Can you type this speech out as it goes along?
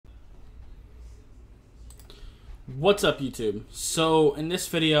What's up, YouTube? So in this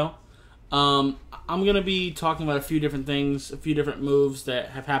video, I'm going to be talking about a few different things, a few different moves that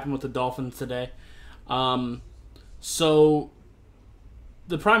have happened with the Dolphins today. So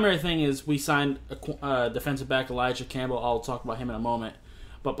the primary thing is we signed a defensive back, Elijah Campbell. I'll talk about him in a moment.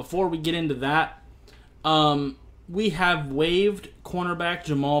 But before we get into that, we have waived cornerback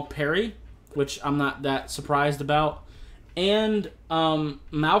Jamal Perry, which I'm not that surprised about, and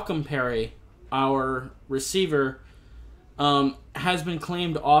Malcolm Perry, our receiver, has been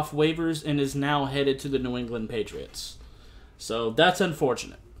claimed off waivers and is now headed to the New England Patriots. So that's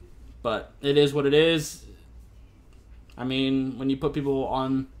unfortunate, but it is what it is. I mean, when you put people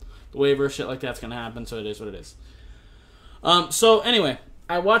on the waiver, shit like that's going to happen, so it is what it is. So anyway,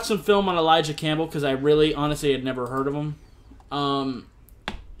 I watched some film on Elijah Campbell because I really, honestly, had never heard of him.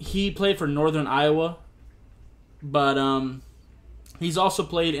 He played for Northern Iowa, but he's also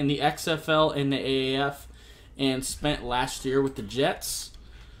played in the XFL and the AAF and spent last year with the Jets.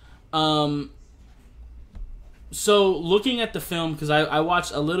 So looking at the film, because I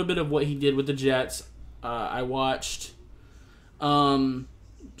watched a little bit of what he did with the Jets. I watched some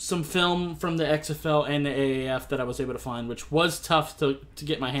film from the XFL and the AAF that I was able to find, which was tough to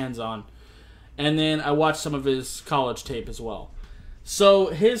get my hands on. And then I watched some of his college tape as well. So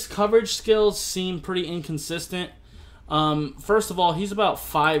his coverage skills seem pretty inconsistent. First of all, he's about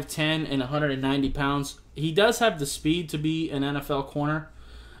 5'10 and 190 pounds. He does have the speed to be an NFL corner,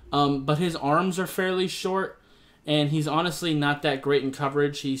 but his arms are fairly short, and he's honestly not that great in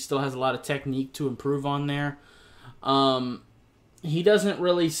coverage. He still has a lot of technique to improve on there. He doesn't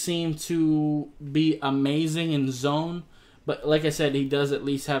really seem to be amazing in zone, but like I said, he does at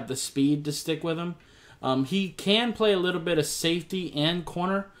least have the speed to stick with him. He can play a little bit of safety and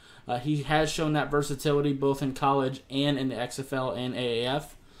corner. He has shown that versatility both in college and in the XFL and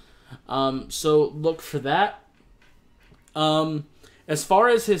AAF. So look for that. As far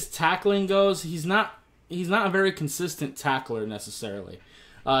as his tackling goes, he's not a very consistent tackler necessarily.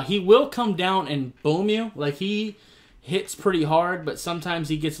 He will come down and boom you. Like, he hits pretty hard, but sometimes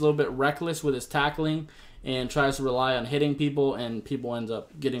he gets a little bit reckless with his tackling and tries to rely on hitting people, and people end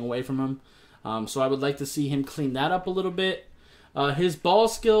up getting away from him. So I would like to see him clean that up a little bit. His ball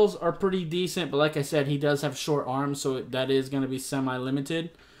skills are pretty decent, but like I said, he does have short arms, so that is going to be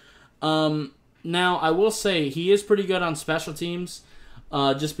semi-limited. Now, I will say he is pretty good on special teams,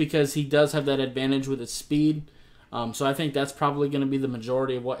 just because he does have that advantage with his speed. So I think that's probably going to be the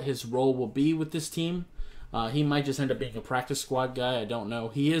majority of what his role will be with this team. He might just end up being a practice squad guy. I don't know.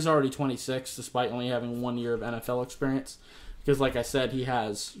 He is already 26, despite only having 1 year of NFL experience, because like I said, he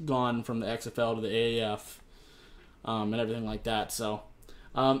has gone from the XFL to the AAF. And everything like that. So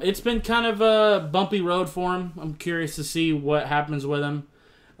it's been kind of a bumpy road for him. I'm curious to see what happens with him.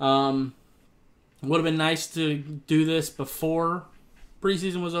 Would have been nice to do this before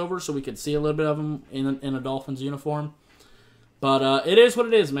preseason was over so we could see a little bit of him in a Dolphins uniform. But it is what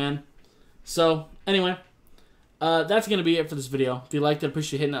it is, man. So anyway, that's going to be it for this video. If you liked it,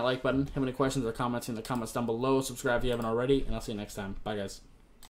 appreciate hitting that like button. Have any questions or comments in the comments down below. Subscribe if you haven't already, and I'll see you next time. Bye, guys.